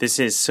This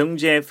is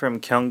Sungjae from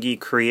Gyeonggi,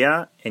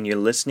 Korea, and you're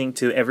listening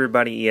to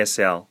Everybody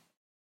ESL.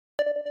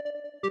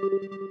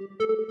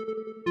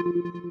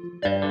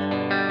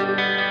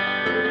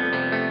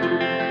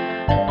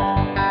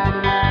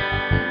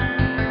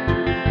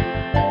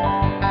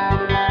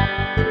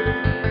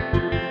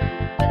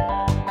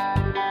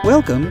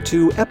 Welcome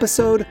to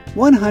episode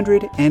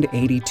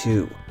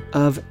 182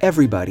 of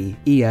Everybody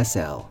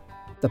ESL,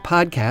 the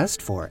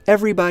podcast for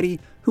everybody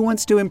who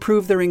wants to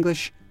improve their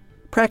English,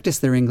 practice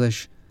their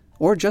English,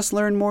 or just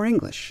learn more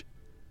English.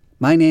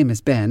 My name is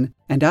Ben,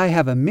 and I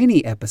have a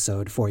mini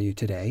episode for you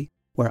today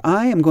where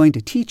I am going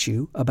to teach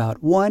you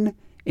about one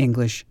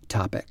English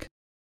topic.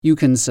 You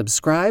can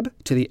subscribe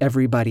to the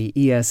Everybody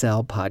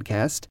ESL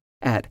podcast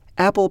at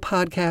Apple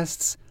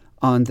Podcasts,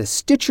 on the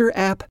Stitcher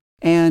app,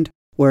 and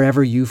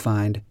wherever you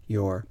find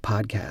your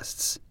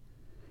podcasts.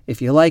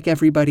 If you like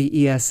Everybody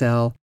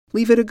ESL,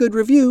 leave it a good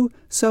review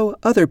so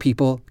other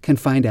people can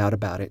find out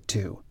about it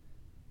too.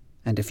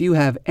 And if you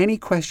have any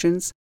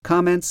questions,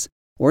 comments,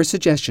 or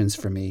suggestions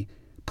for me,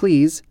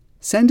 please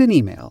send an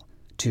email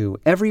to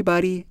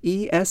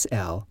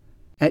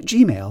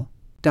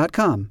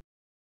everybodyesl@gmail.com.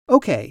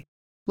 Okay,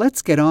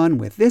 let's get on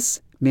with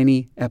this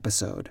mini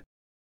episode.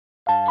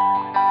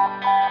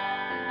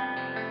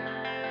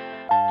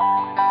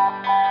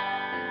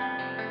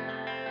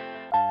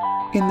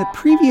 In the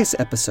previous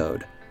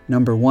episode,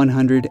 number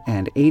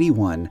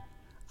 181,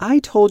 I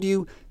told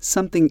you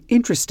something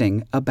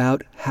interesting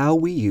about how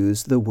we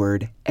use the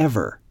word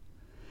ever.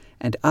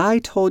 And I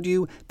told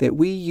you that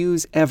we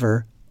use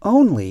ever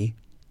only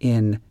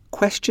in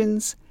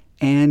questions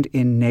and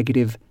in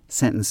negative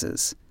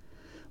sentences.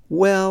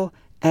 Well,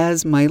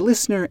 as my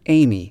listener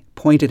Amy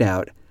pointed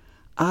out,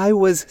 I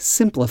was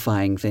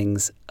simplifying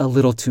things a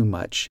little too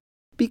much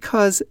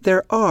because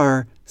there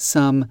are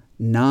some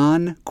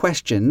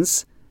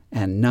non-questions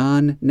and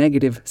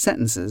non-negative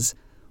sentences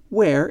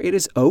where it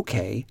is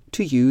okay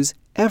to use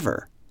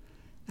ever.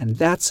 And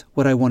that's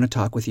what I want to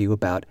talk with you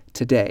about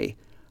today.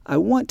 I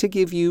want to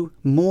give you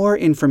more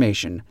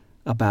information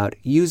about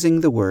using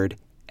the word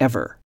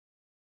ever.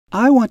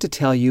 I want to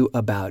tell you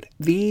about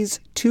these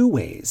two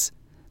ways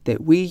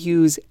that we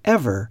use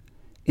ever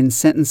in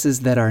sentences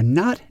that are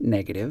not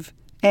negative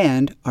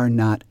and are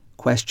not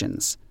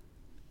questions.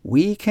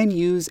 We can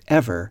use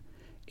ever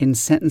in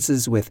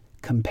sentences with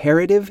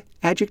comparative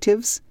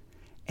adjectives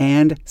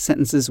and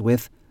sentences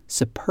with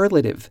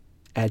superlative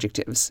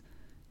adjectives.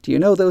 Do you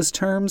know those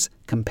terms?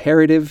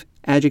 Comparative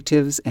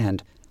adjectives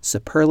and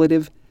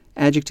superlative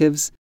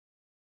adjectives?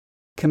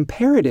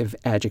 Comparative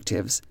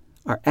adjectives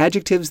are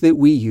adjectives that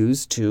we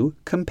use to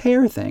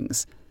compare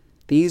things.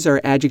 These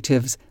are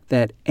adjectives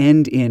that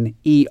end in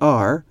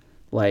er,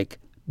 like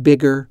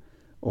bigger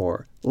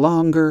or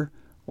longer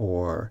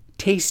or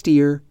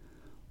tastier,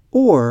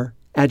 or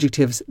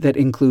adjectives that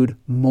include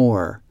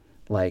more,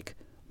 like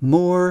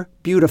more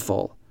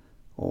beautiful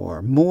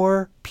or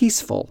more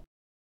peaceful.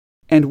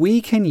 And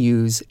we can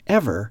use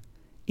ever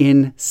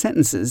in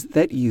sentences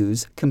that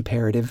use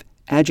comparative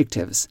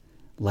adjectives,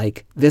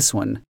 like this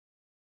one.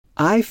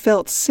 I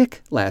felt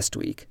sick last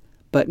week,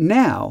 but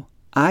now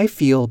I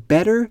feel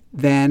better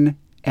than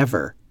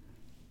ever.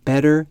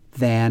 Better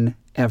than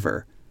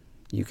ever.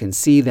 You can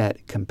see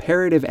that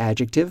comparative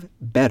adjective,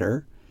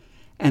 better,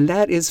 and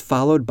that is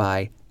followed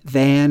by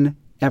than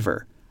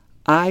ever.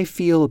 I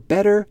feel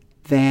better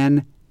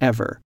than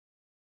ever.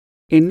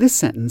 In this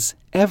sentence,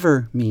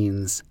 ever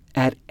means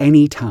at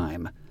any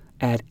time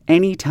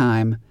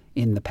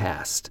in the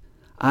past.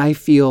 I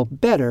feel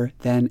better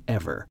than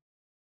ever.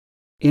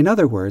 In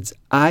other words,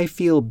 I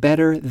feel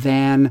better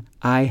than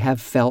I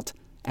have felt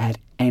at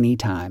any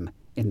time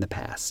in the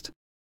past.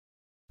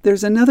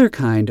 There's another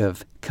kind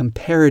of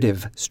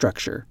comparative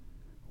structure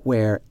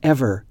where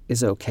ever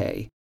is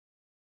okay,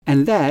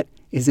 and that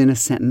is in a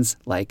sentence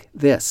like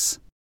this.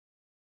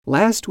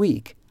 Last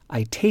week,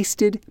 I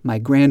tasted my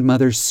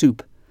grandmother's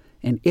soup,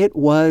 and it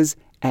was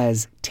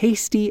as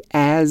tasty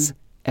as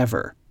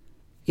ever.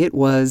 It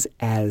was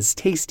as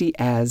tasty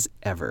as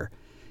ever.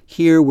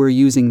 Here we're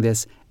using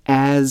this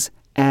as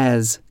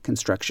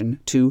construction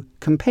to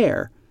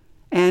compare.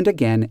 And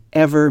again,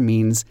 ever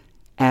means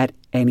at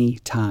any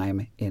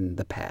time in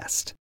the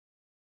past.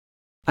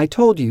 I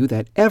told you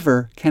that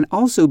ever can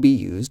also be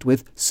used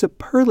with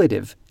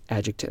superlative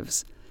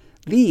adjectives.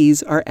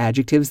 These are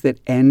adjectives that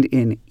end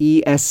in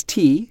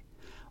est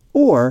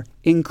or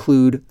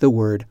include the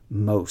word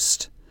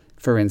most.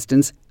 For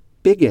instance,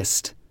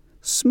 biggest,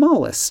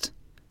 smallest,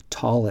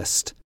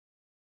 tallest,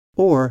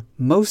 or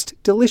most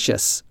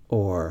delicious,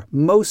 or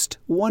most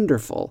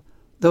wonderful.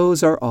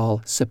 Those are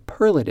all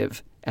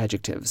superlative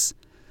adjectives.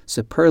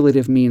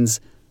 Superlative means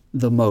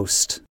the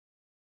most.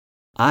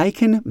 I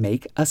can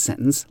make a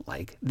sentence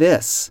like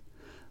this.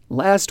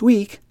 Last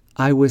week,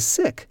 I was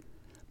sick,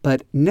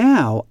 but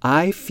now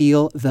I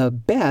feel the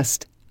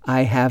best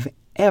I have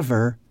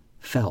ever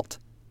felt.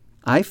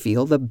 I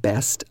feel the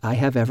best I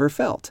have ever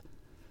felt.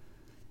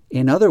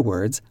 In other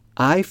words,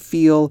 I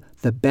feel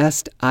the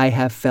best I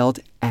have felt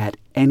at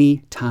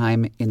any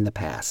time in the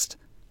past.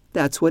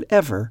 That's what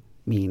ever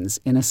means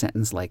in a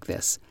sentence like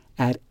this,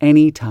 at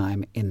any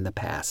time in the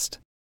past.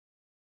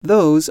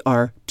 Those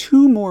are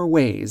 2 more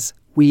ways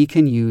we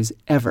can use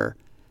ever,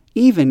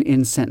 even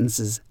in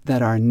sentences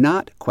that are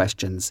not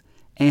questions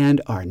and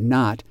are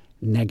not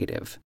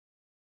negative.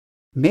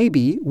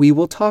 Maybe we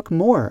will talk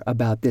more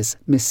about this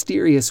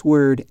mysterious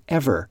word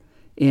ever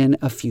in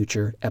a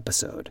future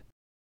episode.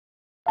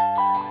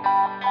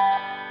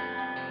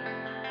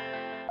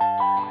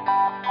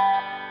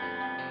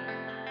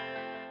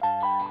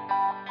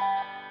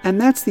 And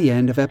that's the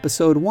end of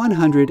episode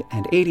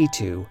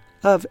 182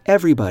 of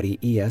Everybody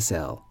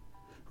ESL.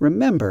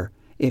 Remember,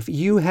 if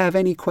you have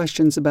any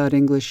questions about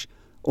English,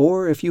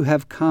 or if you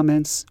have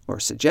comments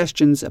or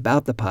suggestions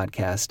about the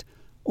podcast,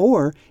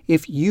 or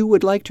if you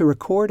would like to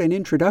record an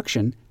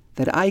introduction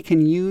that I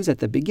can use at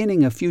the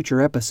beginning of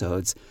future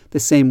episodes, the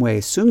same way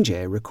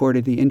Seungjae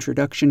recorded the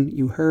introduction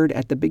you heard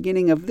at the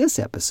beginning of this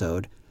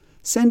episode,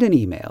 send an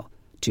email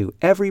to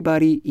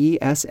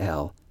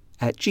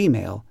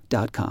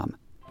everybodyesl@gmail.com.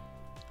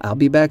 I'll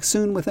be back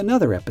soon with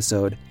another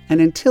episode, and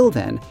until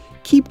then,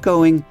 keep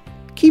going,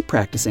 keep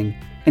practicing,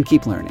 and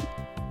keep learning.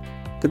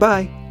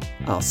 Goodbye.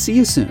 I'll see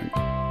you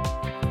soon.